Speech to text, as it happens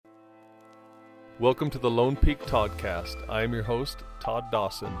Welcome to the Lone Peak ToddCast. I am your host, Todd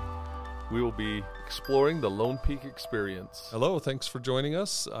Dawson. We will be exploring the Lone Peak experience. Hello, thanks for joining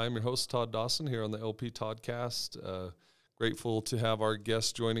us. I'm your host, Todd Dawson, here on the LP ToddCast. Grateful to have our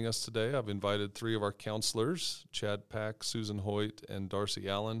guests joining us today. I've invited three of our counselors, Chad Pack, Susan Hoyt, and Darcy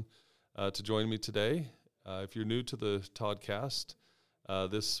Allen, to join me today. If you're new to the ToddCast,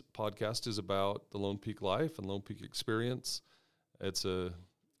 this podcast is about the Lone Peak life and Lone Peak experience. It's a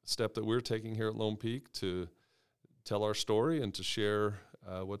step that we're taking here at Lone Peak to tell our story and to share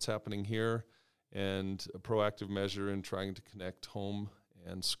what's happening here, and a proactive measure in trying to connect home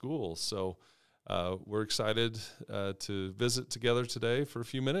and school. So we're excited to visit together today for a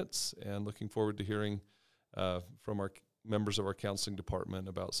few minutes, and looking forward to hearing from our members of our counseling department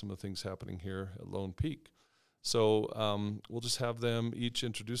about some of the things happening here at Lone Peak. So we'll just have them each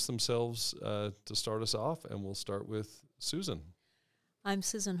introduce themselves to start us off, and we'll start with Susan. I'm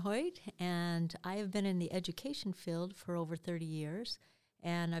Susan Hoyt, and I have been in the education field for over 30 years,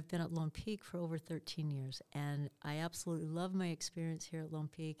 and I've been at Lone Peak for over 13 years, and I absolutely love my experience here at Lone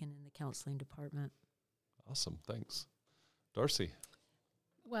Peak and in the counseling department. Awesome, thanks. Darcy.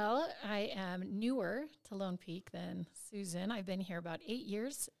 Well, I am newer to Lone Peak than Susan. I've been here about 8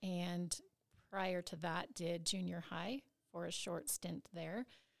 years, and prior to that did junior high for a short stint there,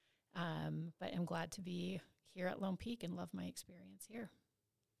 but I'm glad to be here at Lone Peak and love my experience here.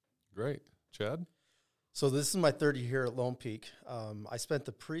 Great. Chad? So this is my third year here at Lone Peak. I spent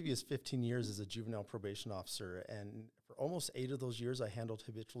the previous 15 years as a juvenile probation officer, and for almost 8 of those years I handled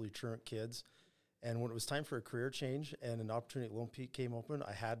habitually truant kids. And when it was time for a career change and an opportunity at Lone Peak came open,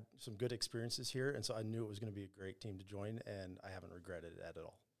 I had some good experiences here, and so I knew it was going to be a great team to join, and I haven't regretted it at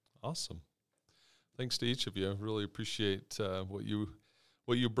all. Awesome. Thanks to each of you. Really appreciate what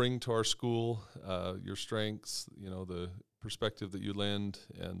you bring to our school, your strengths, the perspective that you lend,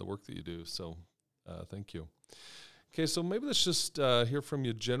 and the work that you do. So thank you. Okay, so maybe let's just hear from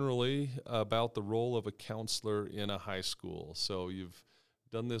you generally about the role of a counselor in a high school. So you've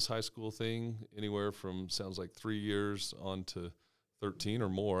done this high school thing anywhere from, sounds like 3 years on to 13 or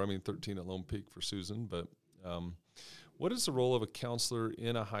more. I mean, 13 at Lone Peak for Susan, but what is the role of a counselor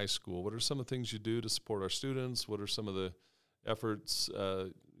in a high school? What are some of the things you do to support our students? What are some of the efforts,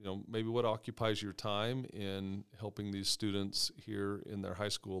 maybe what occupies your time in helping these students here in their high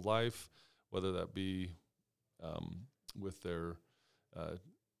school life, whether that be with their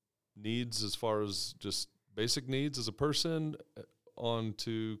needs as far as just basic needs as a person on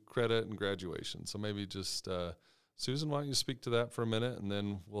to credit and graduation. So maybe just, Susan, why don't you speak to that for a minute, and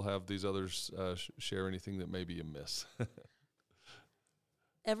then we'll have these others share anything that maybe you miss.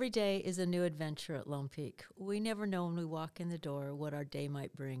 Every day is a new adventure at Lone Peak. We never know when we walk in the door what our day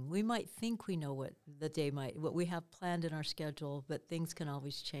might bring. We might think we know what we have planned in our schedule, but things can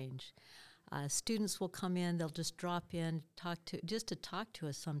always change. Students will come in, they'll just drop in, talk to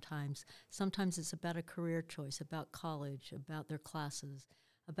us sometimes. Sometimes it's about a career choice, about college, about their classes,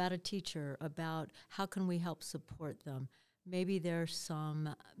 about a teacher, about how can we help support them. Maybe there's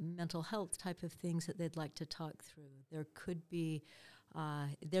some mental health type of things that they'd like to talk through. There could be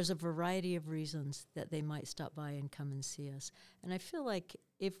there's a variety of reasons that they might stop by and come and see us. And I feel like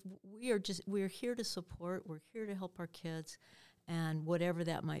if we're here to support, we're here to help our kids, and whatever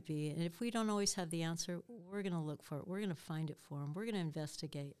that might be. And if we don't always have the answer, we're going to look for it. We're going to find it for them. We're going to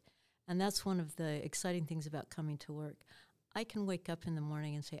investigate. And that's one of the exciting things about coming to work. I can wake up in the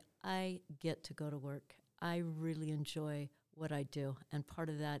morning and say, I get to go to work. I really enjoy what I do. And part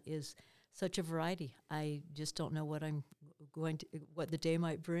of that is such a variety. I just don't know what the day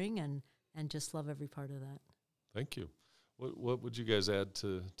might bring, and just love every part of that. Thank you. What would you guys add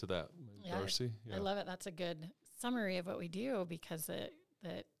to that, Darcy? Yeah. I love it. That's a good summary of what we do, because the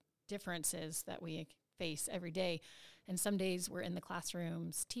differences that we face every day. And some days we're in the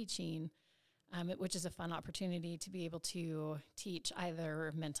classrooms teaching, which is a fun opportunity to be able to teach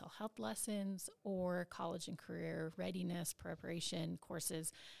either mental health lessons or college and career readiness preparation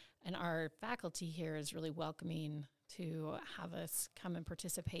courses. And our faculty here is really welcoming to have us come and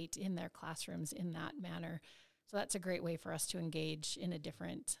participate in their classrooms in that manner. So that's a great way for us to engage in a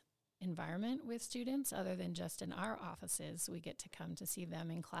different environment with students other than just in our offices. We get to come to see them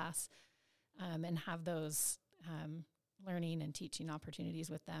in class and have those learning and teaching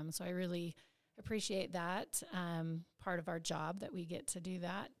opportunities with them. So I really appreciate that part of our job, that we get to do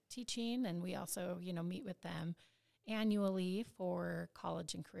that teaching. And we also, meet with them annually for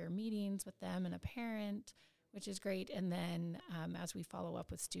college and career meetings with them and a parent, which is great. And then as we follow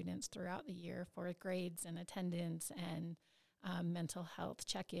up with students throughout the year for grades and attendance and mental health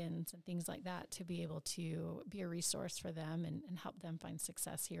check-ins and things like that, to be able to be a resource for them and help them find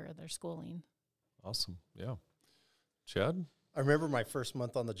success here in their schooling. Awesome. Yeah. Chad? I remember my first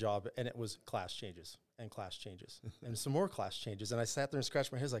month on the job, and it was class changes and some more class changes. And I sat there and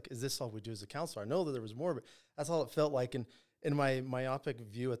scratched my head like, is this all we do as a counselor? I know that there was more, but that's all it felt like. And in my myopic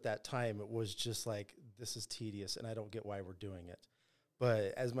view at that time, it was just like, this is tedious, and I don't get why we're doing it.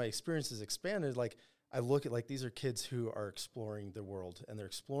 But as my experiences expanded, like I look at like these are kids who are exploring the world, and they're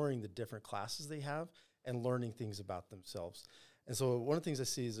exploring the different classes they have and learning things about themselves. And so one of the things I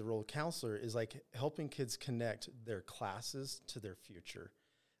see as a role of counselor is like helping kids connect their classes to their future.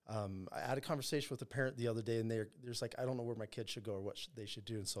 I had a conversation with a parent the other day, and they're just like, I don't know where my kid should go or what they should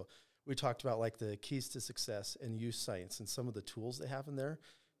do. And so we talked about like the keys to success and youth science and some of the tools they have in there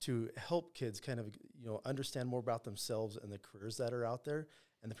to help kids kind of, understand more about themselves and the careers that are out there.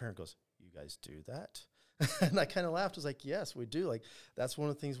 And the parent goes, you guys do that? And I kind of laughed. I was like, yes, we do. Like, that's one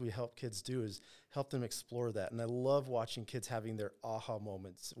of the things we help kids do is help them explore that. And I love watching kids having their aha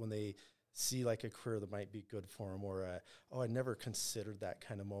moments when they see like a career that might be good for them, or, I never considered that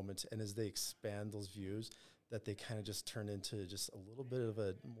kind of moment. And as they expand those views, that they kind of just turn into just a little bit of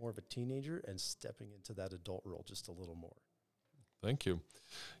more of a teenager and stepping into that adult role just a little more. Thank you.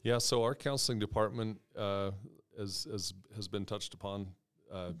 Yeah, so our counseling department, as has been touched upon,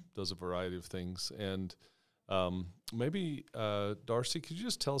 does a variety of things. And maybe, Darcy, could you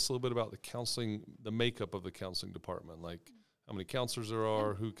just tell us a little bit about the makeup of the counseling department? Like how many counselors there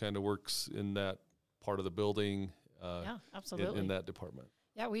are, who kind of works in that part of the building? Yeah, absolutely. In that department.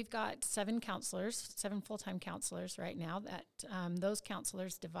 Yeah, we've got 7 full-time counselors right now. That those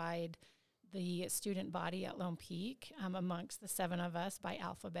counselors divide the student body at Lone Peak amongst the 7 of us by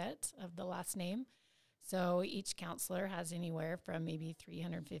alphabet of the last name. So each counselor has anywhere from maybe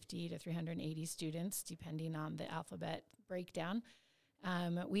 350 to 380 students, depending on the alphabet breakdown.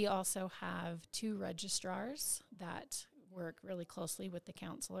 We also have 2 registrars that work really closely with the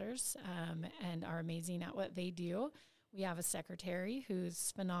counselors and are amazing at what they do. We have a secretary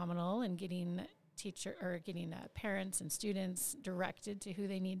who's phenomenal in getting parents and students directed to who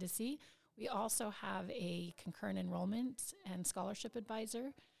they need to see. We also have a concurrent enrollment and scholarship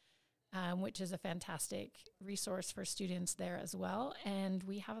advisor, which is a fantastic resource for students there as well. And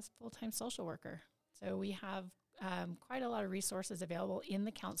we have a full-time social worker. So we have quite a lot of resources available in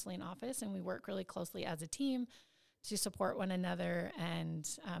the counseling office, and we work really closely as a team to support one another and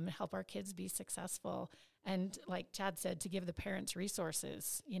help our kids be successful. And like Chad said, to give the parents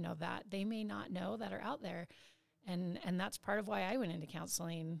resources, that they may not know that are out there. And that's part of why I went into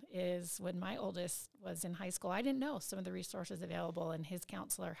counseling is when my oldest was in high school, I didn't know some of the resources available, and his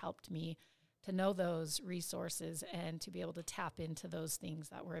counselor helped me to know those resources and to be able to tap into those things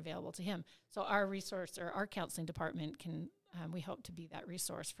that were available to him. So our counseling department can, we hope to be that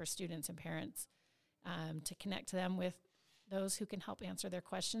resource for students and parents to connect to them with those who can help answer their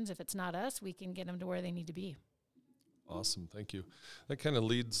questions. If it's not us, we can get them to where they need to be. Awesome. Thank you. That kind of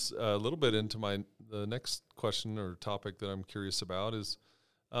leads a little bit into the next question or topic that I'm curious about is,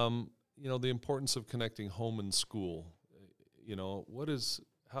 the importance of connecting home and school.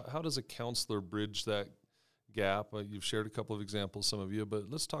 How does a counselor bridge that gap? You've shared a couple of examples, some of you, but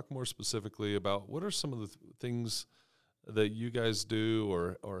let's talk more specifically about what are some of the things that you guys do,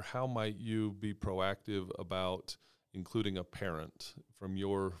 or how might you be proactive about including a parent from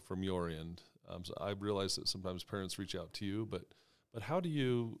your end? So I realize that sometimes parents reach out to you, but how do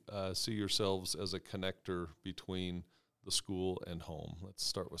you see yourselves as a connector between the school and home? Let's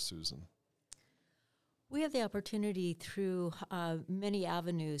start with Susan. We have the opportunity through many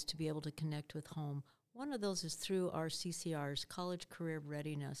avenues to be able to connect with home. One of those is through our CCRs, College Career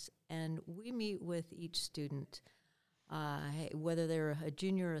Readiness, and we meet with each student, whether they're a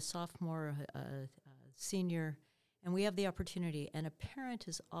junior, a sophomore, a senior, and we have the opportunity, and a parent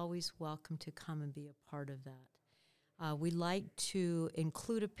is always welcome to come and be a part of that. We like to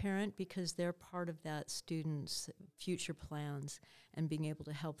include a parent because they're part of that student's future plans and being able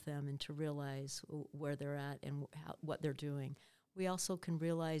to help them and to realize where they're at and what they're doing. We also can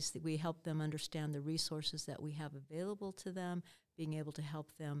realize that we help them understand the resources that we have available to them, being able to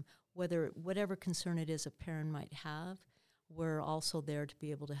help them, whatever concern it is a parent might have, we're also there to be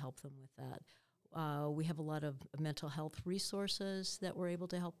able to help them with that. We have a lot of mental health resources that we're able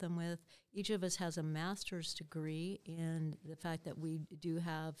to help them with. Each of us has a master's degree in the fact that we do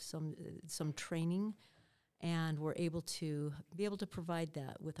have some training, and we're able to provide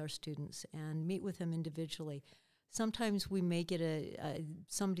that with our students and meet with them individually. Sometimes we may get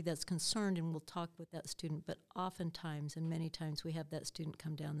somebody that's concerned and we'll talk with that student, but oftentimes and many times we have that student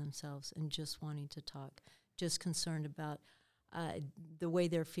come down themselves and just wanting to talk, just concerned about the way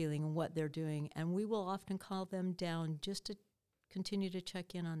they're feeling and what they're doing. And we will often call them down just to continue to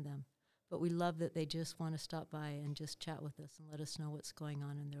check in on them. but we love that they just want to stop by and just chat with us and let us know what's going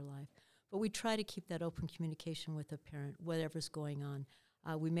on in their life. But we try to keep that open communication with the parent, whatever's going on.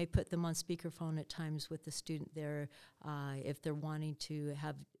 We may put them on speakerphone at times with the student there if they're wanting to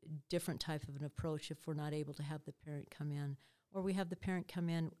have different type of an approach if we're not able to have the parent come in. Or we have the parent come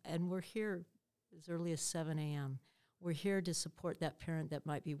in, and we're here as early as 7 a.m. We're here to support that parent that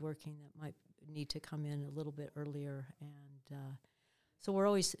might be working, that might need to come in a little bit earlier. And so we're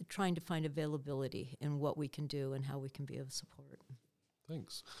always trying to find availability in what we can do and how we can be of support.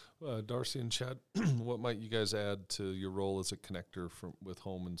 Thanks. Darcy and Chad, what might you guys add to your role as a connector with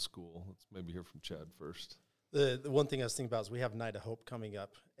home and school? Let's maybe hear from Chad first. The one thing I was thinking about is we have Night of Hope coming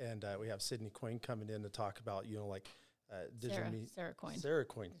up, and we have Sydney Coyne coming in to talk about, digital media. Sarah Coyne. Sarah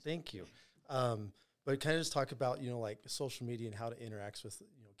Coyne, thank you. But kind of just talk about, social media and how to interact with,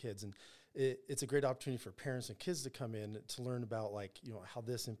 kids. And it's a great opportunity for parents and kids to come in to learn about, how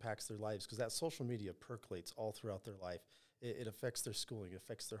this impacts their lives, because that social media percolates all throughout their life. It affects their schooling, it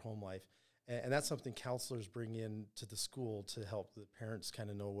affects their home life. And that's something counselors bring in to the school to help the parents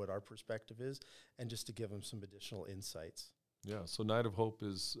kind of know what our perspective is and just to give them some additional insights. Yeah, so Night of Hope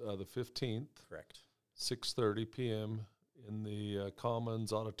is the 15th. Correct. 6:30 p.m. in the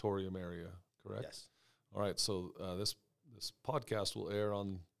Commons Auditorium area, correct? Yes. All right, so this podcast will air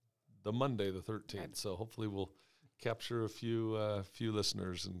on the Monday, the 13th. Right. So hopefully we'll capture a few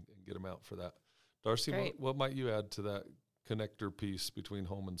listeners and get them out for that. Darcy, what might you add to that connector piece between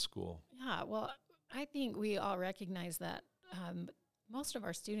home and school? Yeah, well, I think we all recognize that most of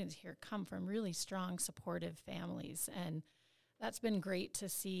our students here come from really strong, supportive families, and that's been great to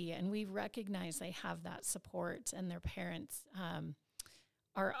see. And we recognize they have that support, and their parents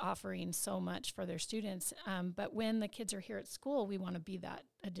are offering so much for their students. But when the kids are here at school, we want to be that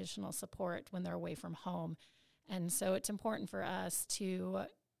additional support when they're away from home. And so it's important for us to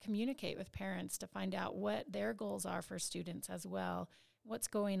communicate with parents to find out what their goals are for students as well, what's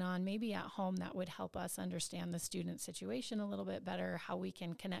going on maybe at home that would help us understand the student situation a little bit better, how we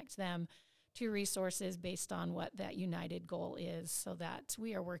can connect them to resources based on what that united goal is, so that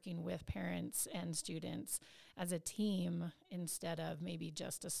we are working with parents and students as a team instead of maybe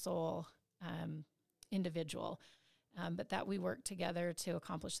just a sole individual. But that we work together to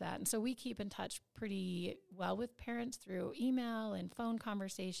accomplish that. And so we keep in touch pretty well with parents through email and phone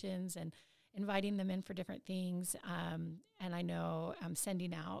conversations and inviting them in for different things. And I know I'm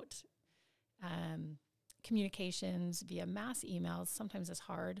sending out communications via mass emails. Sometimes it's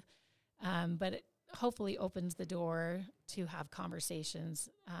hard, but it hopefully opens the door to have conversations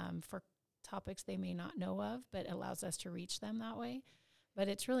for topics they may not know of, but allows us to reach them that way. But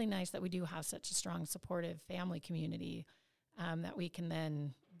it's really nice that we do have such a strong, supportive family community that we can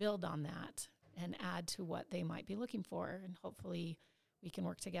then build on that and add to what they might be looking for. And hopefully we can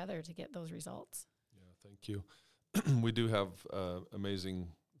work together to get those results. Yeah, thank you. We do have amazing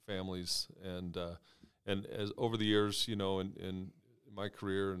families. And as over the years, in my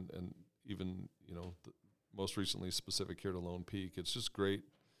career and even, most recently specific here to Lone Peak, it's just great.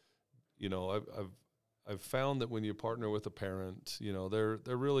 I've found that when you partner with a parent, they're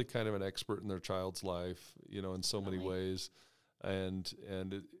really kind of an expert in their child's life, in so many ways, and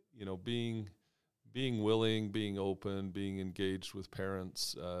being willing, being open, being engaged with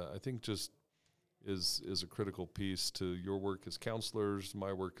parents, I think just is a critical piece to your work as counselors,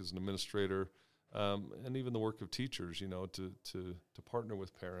 my work as an administrator, and even the work of teachers. To partner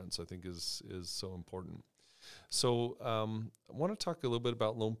with parents, I think is so important. So I want to talk a little bit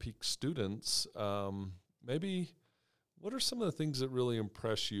about Lone Peak students. Maybe what are some of the things that really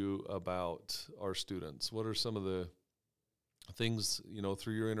impress you about our students? What are some of the things,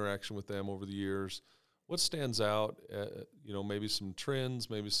 through your interaction with them over the years? What stands out, maybe some trends,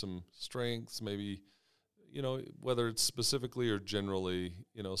 maybe some strengths, maybe, whether it's specifically or generally,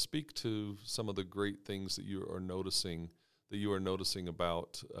 speak to some of the great things that you are noticing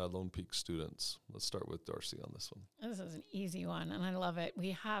about Lone Peak students. Let's start with Darcy on this one. This is an easy one, and I love it.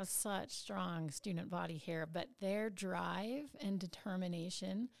 We have such strong student body here, but their drive and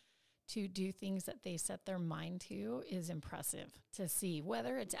determination to do things that they set their mind to is impressive to see,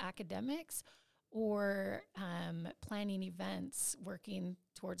 whether it's academics or planning events, working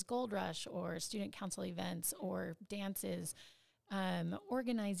towards Gold Rush or student council events or dances,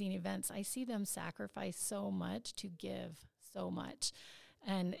 organizing events. I see them sacrifice so much to give so much.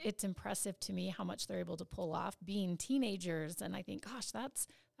 And it's impressive to me how much they're able to pull off being teenagers. And I think, gosh,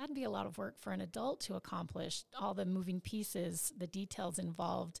 that'd be a lot of work for an adult to accomplish, all the moving pieces, the details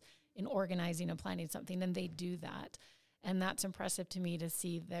involved in organizing and planning something. And they do that. And that's impressive to me to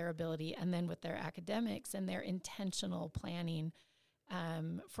see their ability. And then with their academics and their intentional planning,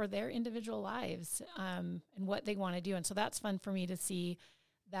 for their individual lives and what they want to do. And so that's fun for me to see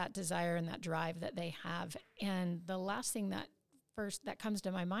that desire and that drive that they have. And the last thing that comes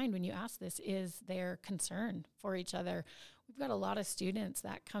to my mind when you ask this is their concern for each other. We've got a lot of students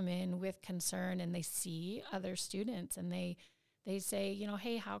that come in with concern, and they see other students and they say,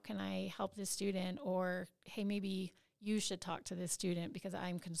 hey, how can I help this student? Or, hey, maybe you should talk to this student because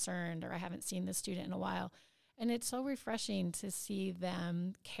I'm concerned, or I haven't seen this student in a while. And it's so refreshing to see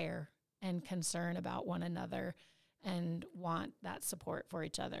them care and concern about one another and want that support for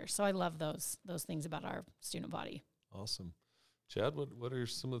each other. So I love those things about our student body. Awesome. Chad, what are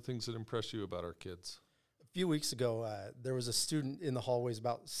some of the things that impress you about our kids? A few weeks ago, there was a student in the hallways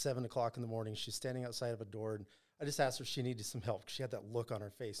about 7 o'clock in the morning. She's standing outside of a door, and I just asked her if she needed some help. She had that look on her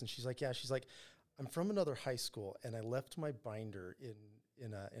face, and she's like, yeah. She's like, I'm from another high school, and I left my binder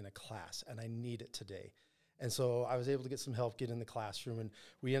in a class, and I need it today. And so I was able to get some help, get in the classroom, and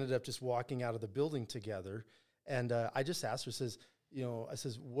we ended up just walking out of the building together. And I just asked her, I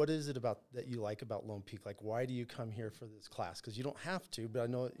says, what is it about that you like about Lone Peak? Like, why do you come here for this class? Because you don't have to, but I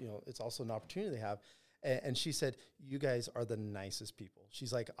know, it's also an opportunity they have. And she said, you guys are the nicest people.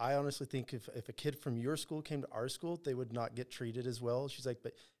 She's like, I honestly think if a kid from your school came to our school, they would not get treated as well. She's like,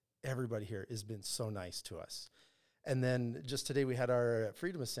 but everybody here has been so nice to us. And then just today we had our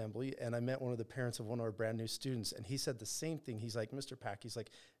Freedom Assembly, and I met one of the parents of one of our brand new students, and he said the same thing. He's like, Mr. Pack, he's like,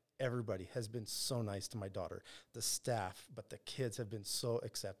 everybody has been so nice to my daughter, the staff, but the kids have been so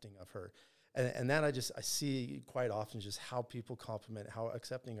accepting of her. And that I see quite often just how people compliment, how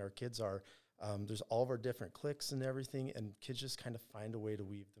accepting our kids are. There's all of our different cliques and everything, and kids just kind of find a way to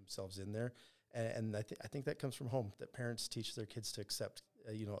weave themselves in there. And I think that comes from home, that parents teach their kids to accept,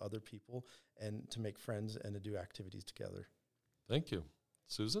 other people and to make friends and to do activities together. Thank you.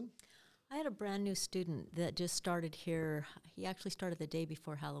 Susan? I had a brand new student that just started here. He actually started the day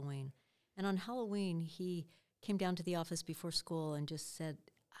before Halloween. And on Halloween, he came down to the office before school and just said,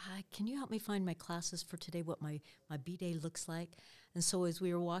 can you help me find my classes for today, what my B-Day looks like? And so as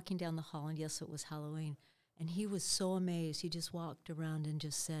we were walking down the hall, and yes, it was Halloween, and he was so amazed. He just walked around and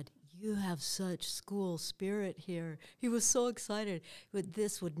just said, you have such school spirit here. He was so excited. But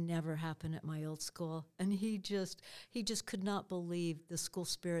this would never happen at my old school. And he just could not believe the school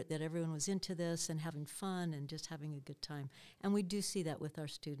spirit, that everyone was into this and having fun and just having a good time. And we do see that with our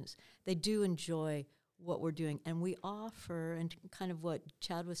students. They do enjoy what we're doing. And we offer, and kind of what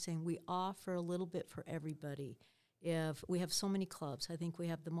Chad was saying, we offer a little bit for everybody. If we have so many clubs, I think we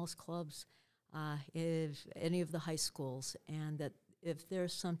have the most clubs if any of the high schools, and that if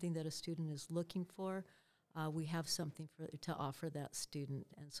there's something that a student is looking for, we have something to offer that student.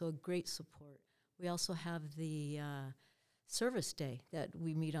 And so a great support. We also have the service day that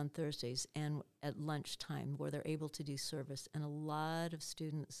we meet on Thursdays and at lunchtime, where they're able to do service. And a lot of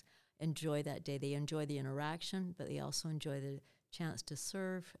students enjoy that day. They enjoy the interaction, but they also enjoy the chance to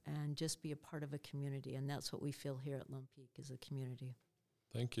serve and just be a part of a community. And that's what we feel here at Lone Peak, is a community.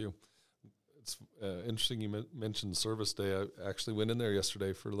 Thank you. It's interesting you mentioned Service Day. I actually went in there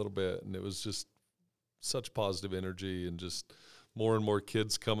yesterday for a little bit, and it was just such positive energy and just more and more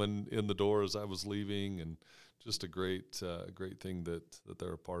kids coming in the door as I was leaving, and just a great thing that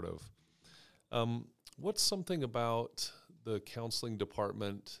they're a part of. What's something about the counseling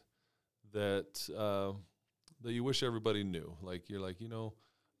department that you wish everybody knew? Like, you're like,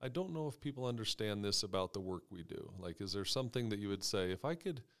 I don't know if people understand this about the work we do. Like, is there something that you would say, if I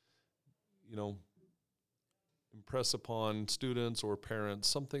could impress upon students or parents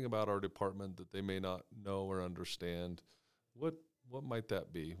something about our department that they may not know or understand, what might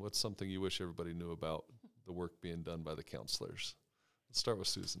that be? What's something you wish everybody knew about the work being done by the counselors? Let's start with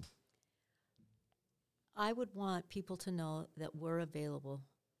Susan. I would want people to know that we're available.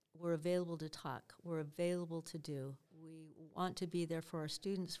 We're available to talk. We're available to do. We want to be there for our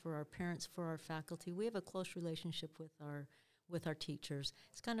students, for our parents, for our faculty. We have a close relationship with our teachers.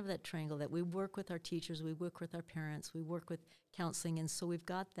 It's kind of that triangle that we work with our teachers, we work with our parents, we work with counseling, and so we've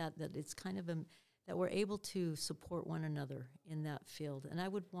got that it's kind of that we're able to support one another in that field. And I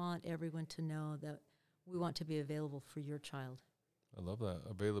would want everyone to know that we want to be available for your child. I love that.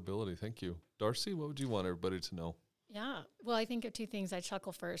 Availability. Thank you. Darcy, what would you want everybody to know? Yeah. Well, I think of two things. I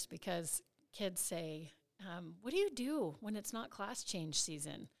chuckle first because kids say, what do you do when it's not class change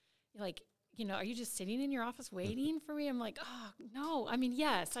season? You're like, are you just sitting in your office waiting for me? I'm like, oh, no. I mean,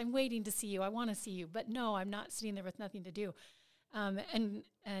 yes, I'm waiting to see you. I want to see you. But no, I'm not sitting there with nothing to do.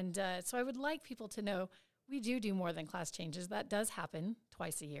 So I would like people to know we do more than class changes. That does happen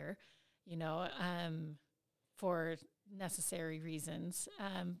twice a year, for necessary reasons.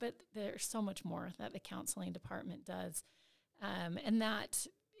 But there's so much more that the counseling department does. And that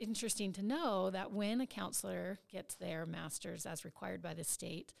interesting to know that when a counselor gets their master's as required by the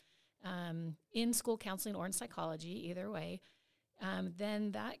state in school counseling or in psychology, either way,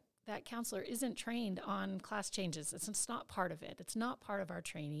 then that counselor isn't trained on class changes. It's not part of it. It's not part of our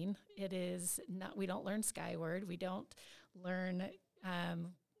training. It is not. We don't learn Skyward. We don't learn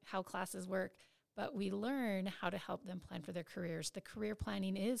how classes work, but we learn how to help them plan for their careers. The career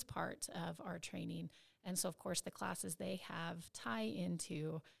planning is part of our training. And so, of course, the classes they have tie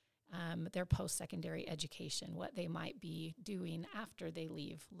into their post-secondary education, what they might be doing after they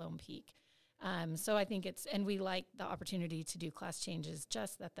leave Lone Peak. So I think and we like the opportunity to do class changes,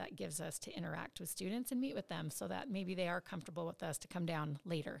 just that gives us to interact with students and meet with them so that maybe they are comfortable with us to come down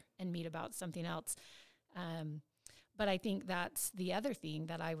later and meet about something else. But I think that's the other thing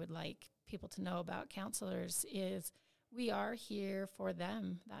that I would like people to know about counselors is we are here for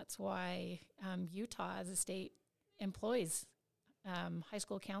them. That's why Utah as a state employs high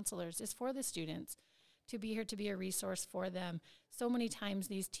school counselors is for the students, to be here to be a resource for them. So many times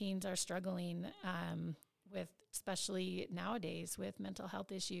these teens are struggling with, especially nowadays, with mental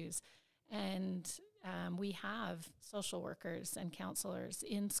health issues. And we have social workers and counselors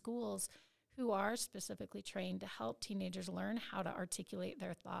in schools who are specifically trained to help teenagers learn how to articulate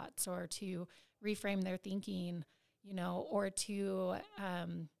their thoughts or to reframe their thinking, or to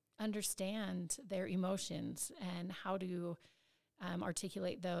understand their emotions and how to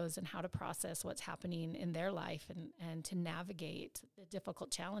articulate those and how to process what's happening in their life and to navigate the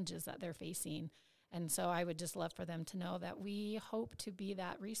difficult challenges that they're facing. And so I would just love for them to know that we hope to be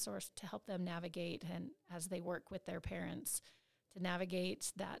that resource to help them navigate and as they work with their parents to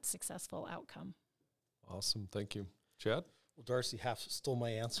navigate that successful outcome. Awesome. Thank you. Chad? Well, Darcy half stole my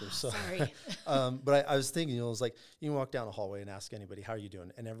answer. So, sorry. But I was thinking, it's like you can walk down a hallway and ask anybody, how are you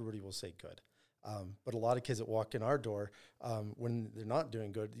doing? And everybody will say good. But a lot of kids that walk in our door, when they're not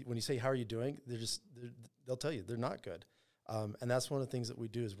doing good, when you say, how are you doing? They'll tell you they're not good. And that's one of the things that we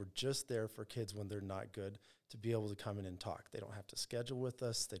do is we're just there for kids when they're not good to be able to come in and talk. They don't have to schedule with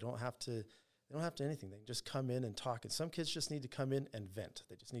us. They don't have to anything. They can just come in and talk. And some kids just need to come in and vent.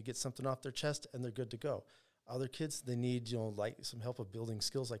 They just need to get something off their chest and they're good to go. Other kids, they need, like some help of building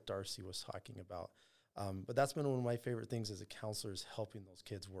skills like Darcy was talking about. But that's been one of my favorite things as a counselor is helping those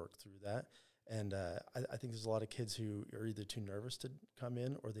kids work through that. And I think there's a lot of kids who are either too nervous to come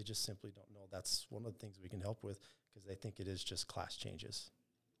in or they just simply don't know. That's one of the things we can help with because they think it is just class changes.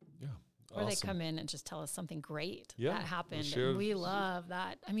 Yeah. Or awesome. they come in and just tell us something great that happened. And we love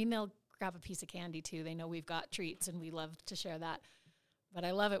that. I mean, they'll grab a piece of candy too. They know we've got treats and we love to share that. But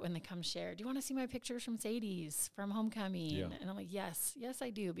I love it when they come share. Do you want to see my pictures from Sadie's, from homecoming? Yeah. And I'm like, yes, I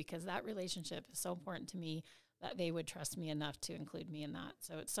do, because that relationship is so important to me that they would trust me enough to include me in that.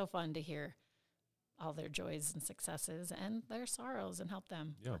 So it's so fun to hear all their joys and successes and their sorrows and help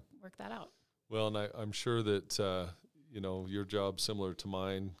them work that out. Well, and I'm sure that, your job's similar to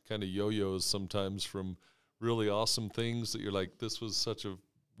mine, kind of yo-yos sometimes from really awesome things that you're like, this was such a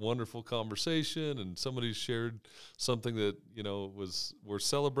wonderful conversation and somebody shared something that, we're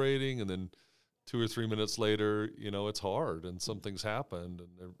celebrating. And then 2 or 3 minutes later, it's hard and something's happened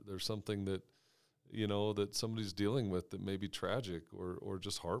and there's something that, that somebody's dealing with that may be tragic or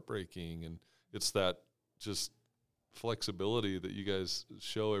just heartbreaking. And it's that just flexibility that you guys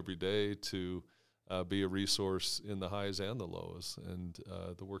show every day to be a resource in the highs and the lows. And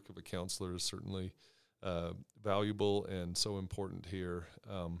the work of a counselor is certainly valuable and so important here.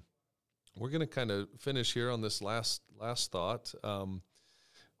 We're going to kind of finish here on this last thought.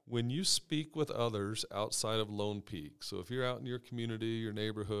 When you speak with others outside of Lone Peak, so if you're out in your community, your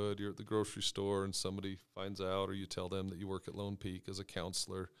neighborhood, you're at the grocery store and somebody finds out or you tell them that you work at Lone Peak as a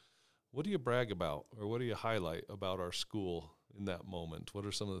counselor, what do you brag about or what do you highlight about our school in that moment? What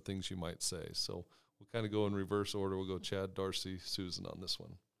are some of the things you might say? So we'll kind of go in reverse order. We'll go Chad, Darcy, Susan on this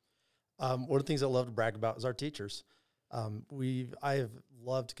one. One of the things I love to brag about is our teachers. I have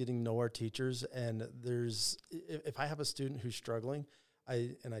loved getting to know our teachers, and if I have a student who's struggling,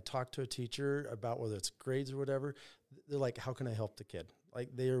 I talk to a teacher about whether it's grades or whatever, they're like, how can I help the kid? Like,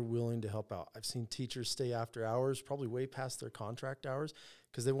 they are willing to help out. I've seen teachers stay after hours, probably way past their contract hours,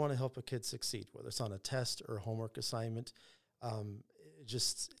 because they want to help a kid succeed, whether it's on a test or a homework assignment.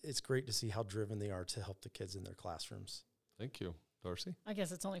 It's great to see how driven they are to help the kids in their classrooms. Thank you. Darcy? I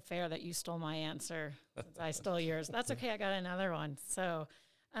guess it's only fair that you stole my answer since I stole yours. That's okay. I got another one. So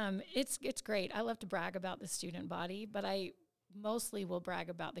it's great. I love to brag about the student body, but I mostly will brag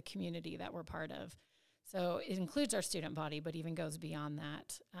about the community that we're part of. So it includes our student body, but even goes beyond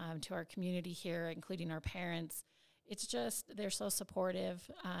that to our community here, including our parents. It's just they're so supportive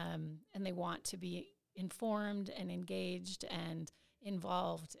and they want to be informed and engaged and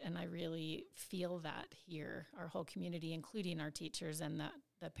involved, and I really feel that here, our whole community, including our teachers and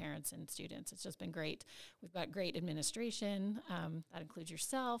the parents and students. It's just been great. We've got great administration, that includes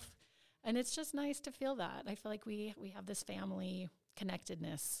yourself, and it's just nice to feel that. I feel like we have this family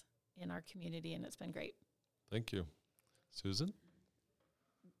connectedness in our community, and it's been great. Thank you. Susan?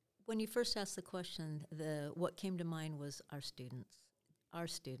 When you first asked the question, what came to mind was our students. Our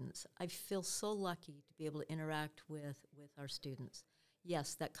students. I feel so lucky to be able to interact with our students.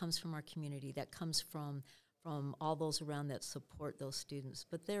 Yes, that comes from our community. That comes from all those around that support those students.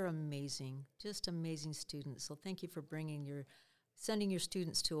 But they're amazing, just amazing students. So thank you for sending your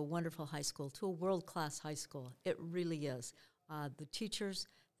students to a wonderful high school, to a world-class high school. It really is. The teachers,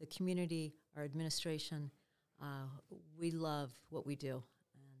 the community, our administration, we love what we do.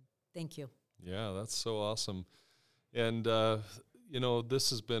 And thank you. Yeah, that's so awesome. And, this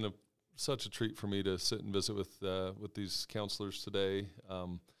has been such a treat for me to sit and visit with these counselors today.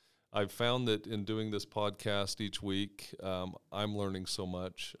 I've found that in doing this podcast each week, I'm learning so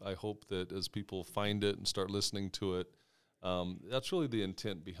much. I hope that as people find it and start listening to it, that's really the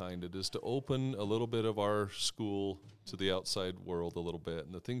intent behind it, is to open a little bit of our school to the outside world a little bit.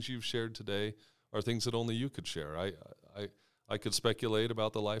 And the things you've shared today are things that only you could share. I could speculate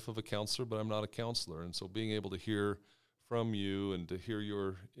about the life of a counselor, but I'm not a counselor. And so being able to hear from you and to hear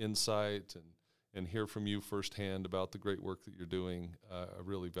your insight and hear from you firsthand about the great work that you're doing, I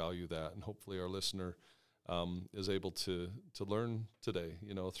really value that. And hopefully our listener is able to learn today,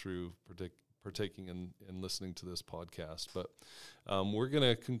 through partaking and listening to this podcast. But we're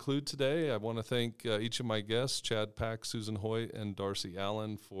going to conclude today. I want to thank each of my guests, Chad Pack, Susan Hoyt, and Darcy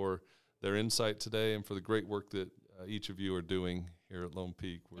Allen, for their insight today and for the great work that each of you are doing here at Lone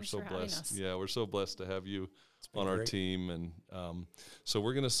Peak. We're so blessed. Yeah, we're so blessed to have you on our team. And so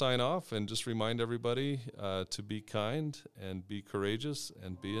we're going to sign off and just remind everybody to be kind and be courageous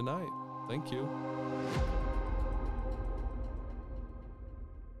and be a knight. Thank you.